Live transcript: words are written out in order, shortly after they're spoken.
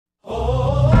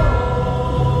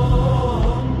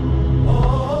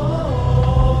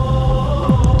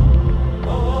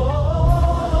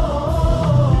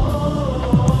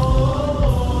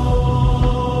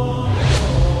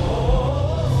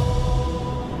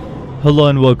Hello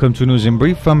and welcome to News in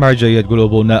Brief from Rajab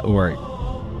Global Network.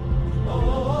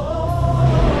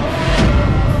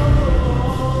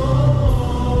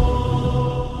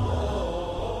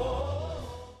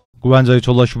 Grand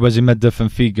Ayatollah Shirazi met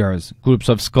different figures, groups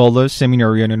of scholars,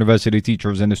 seminary and university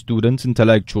teachers and students,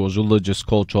 intellectuals, religious,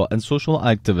 cultural and social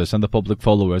activists and the public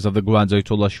followers of the Grand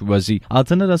Ayatollah Shirazi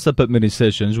attended a separate mini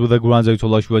sessions with the Grand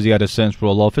Ayatollah Shirazi at a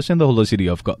central office in the holy city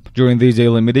of Qom. During these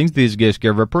daily meetings, these guests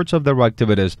gave reports of their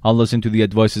activities and listened to the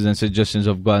advices and suggestions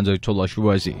of Grand Ayatollah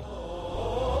Shirazi.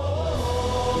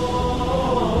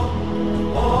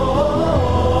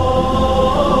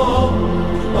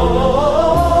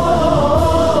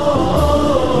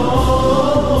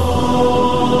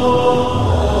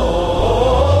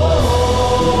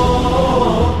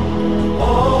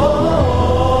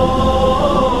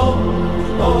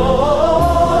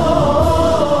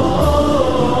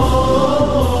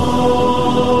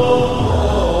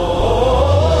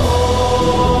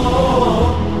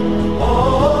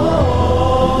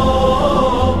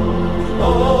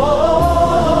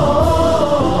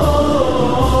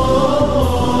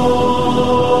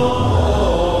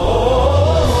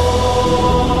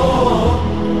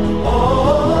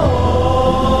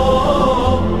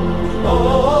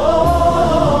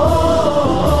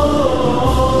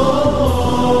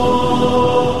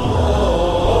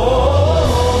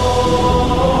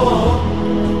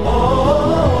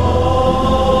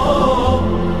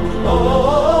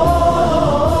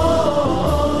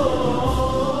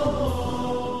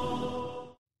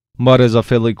 Martyrs of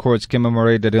Feyli Kurds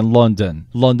commemorated in London.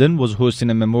 London was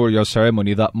hosting a memorial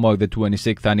ceremony that marked the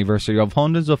 26th anniversary of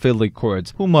hundreds of Feyli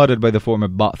Kurds who martyred by the former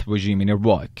Ba'ath regime in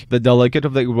Iraq. The delegate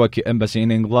of the Iraqi embassy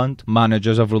in England,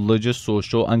 managers of religious,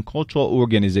 social and cultural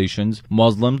organizations,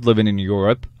 Muslims living in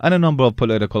Europe, and a number of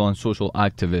political and social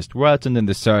activists were attending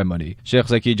the ceremony. Sheikh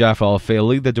Zaki Jafar of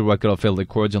Feyli, the director of Feyli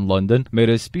Kurds in London, made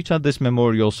a speech at this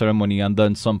memorial ceremony, and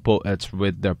then some poets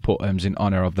read their poems in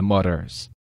honor of the martyrs.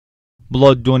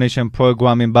 Blood donation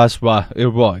program in Basra,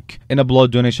 Iraq. In a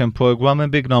blood donation program, a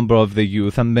big number of the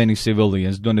youth and many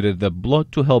civilians donated their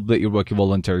blood to help the Iraqi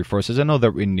voluntary forces and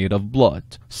others in need of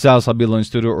blood. Salsabil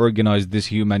Institute organized this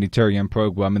humanitarian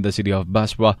program in the city of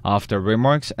Basra after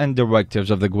remarks and directives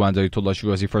of the Grand Ayatollah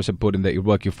Shirazi for supporting the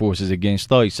Iraqi forces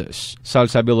against ISIS.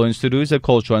 Salsabil Institute is a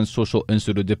cultural and social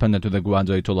institute dependent to the Grand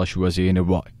Ayatollah Shirazi in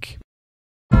Iraq.